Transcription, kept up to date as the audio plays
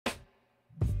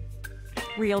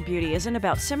Real beauty isn't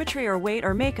about symmetry or weight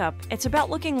or makeup, it's about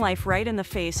looking life right in the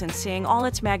face and seeing all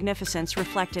its magnificence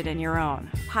reflected in your own.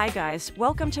 Hi guys,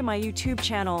 welcome to my YouTube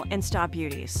channel, Insta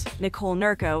Beauties. Nicole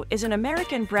Nurko is an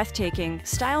American breathtaking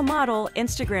style model,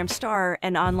 Instagram star,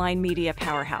 and online media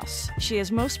powerhouse. She is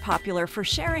most popular for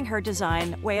sharing her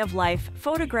design, way of life,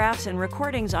 photographs, and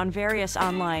recordings on various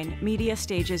online media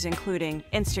stages including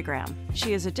Instagram.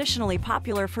 She is additionally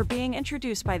popular for being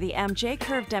introduced by the MJ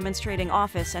Curve demonstrating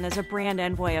office and as a brand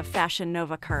envoy of Fashion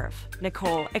Nova Curve.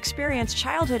 Nicole experienced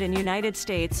childhood in United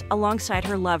States alongside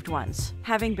her loved ones,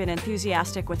 having been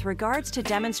enthusiastic with regards to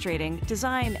demonstrating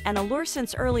design and allure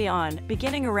since early on.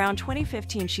 Beginning around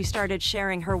 2015, she started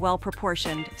sharing her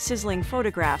well-proportioned, sizzling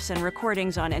photographs and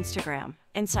recordings on Instagram.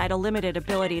 Inside a limited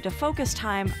ability to focus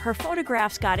time, her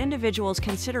photographs got individuals'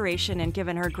 consideration and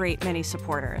given her great many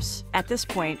supporters. At this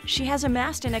point, she has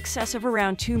amassed in excess of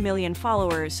around 2 million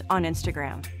followers on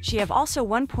Instagram. She have also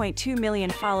 1.2 million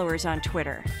followers on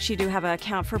Twitter. She do have an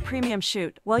account for Premium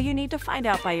Shoot. Well, you need to find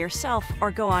out by yourself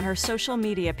or go on her social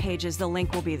media pages, the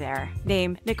link will be there.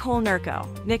 Name, Nicole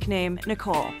Nurko. Nickname,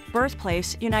 Nicole.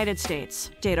 Birthplace, United States.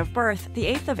 Date of birth, the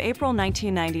 8th of April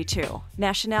 1992.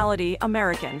 Nationality,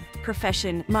 American. Profession,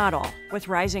 model. With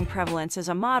rising prevalence as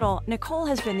a model, Nicole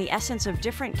has been the essence of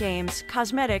different games,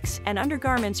 cosmetics, and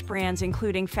undergarments brands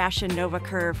including Fashion Nova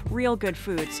Curve, Real Good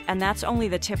Foods, and that's only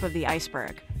the tip of the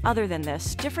iceberg. Other than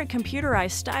this, different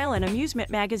computerized style and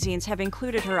amusement magazines have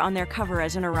included her on their cover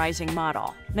as an arising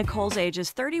model. Nicole's age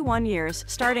is 31 years,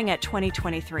 starting at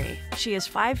 2023. She is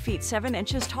 5 feet 7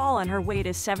 inches tall and her weight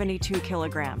is 72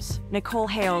 kilograms. Nicole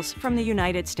hails from the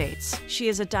United States. She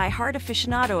is a die-hard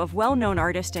aficionado of well-known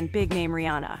artist and big-name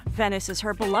Rihanna. Venice is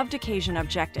her beloved occasion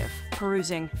objective.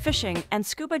 Perusing, fishing, and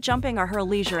scuba jumping are her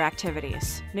leisure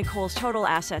activities. Nicole's total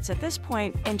assets at this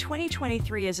point in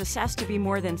 2023 is assessed to be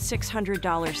more than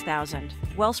 $600,000.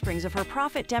 Wellsprings of her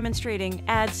profit demonstrating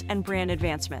ads and brand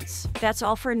advancements. That's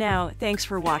all for now. Thanks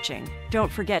for watching.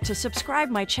 Don't forget to subscribe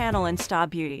my channel Insta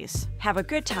Beauties. Have a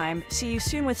good time. See you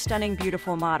soon with stunning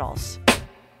beautiful models.